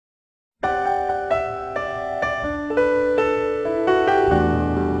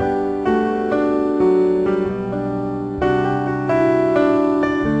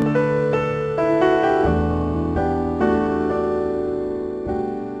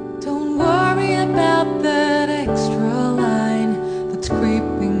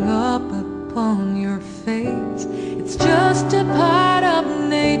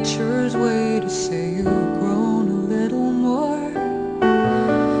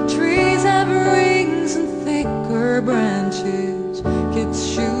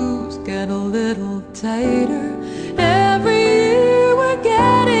tighter. Every year we're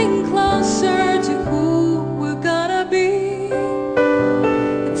getting closer to who we're gonna be.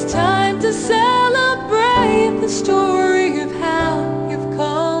 It's time to celebrate the story of how you've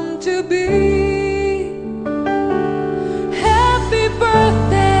come to be. Happy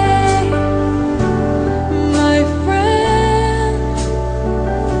birthday, my friend.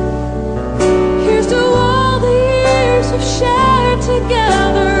 Here's to all the years we've shared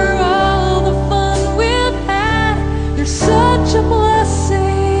together, all the fun we've had. You're such a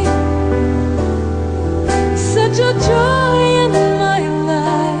blessing, such a joy in my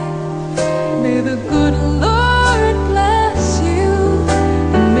life. May the good Lord bless you,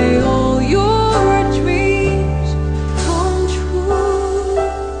 and may all your dreams come true.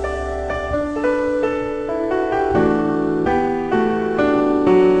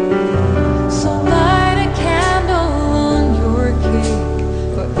 So light a candle on your cake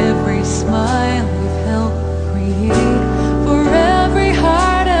for every smile you've helped create, for every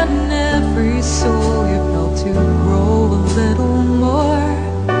heart and every soul you've helped to grow a little more.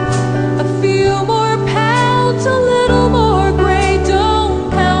 A few more pounds, a little more gray.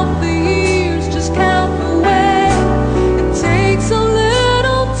 Don't count the years, just count the way. It takes a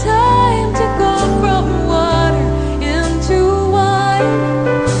little time to go from water into wine.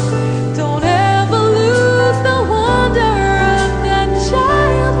 Don't ever lose the wonder of that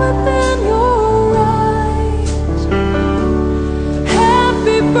child within your eyes.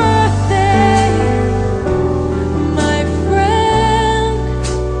 Happy birthday, my friend.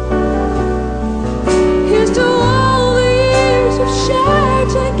 Here's to all the years we've shared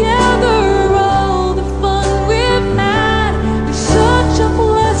together, all the fun we've had. You're such a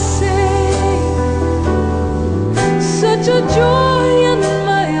blessing, such a joy in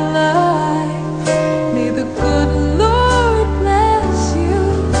my life. May the good Lord bless you,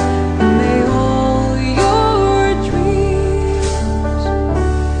 and may all your dreams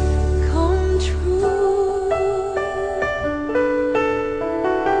come true.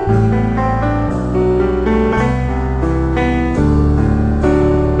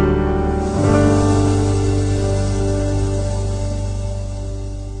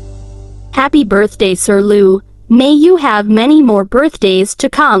 Happy birthday, Sir Lou. May you have many more birthdays to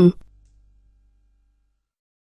come.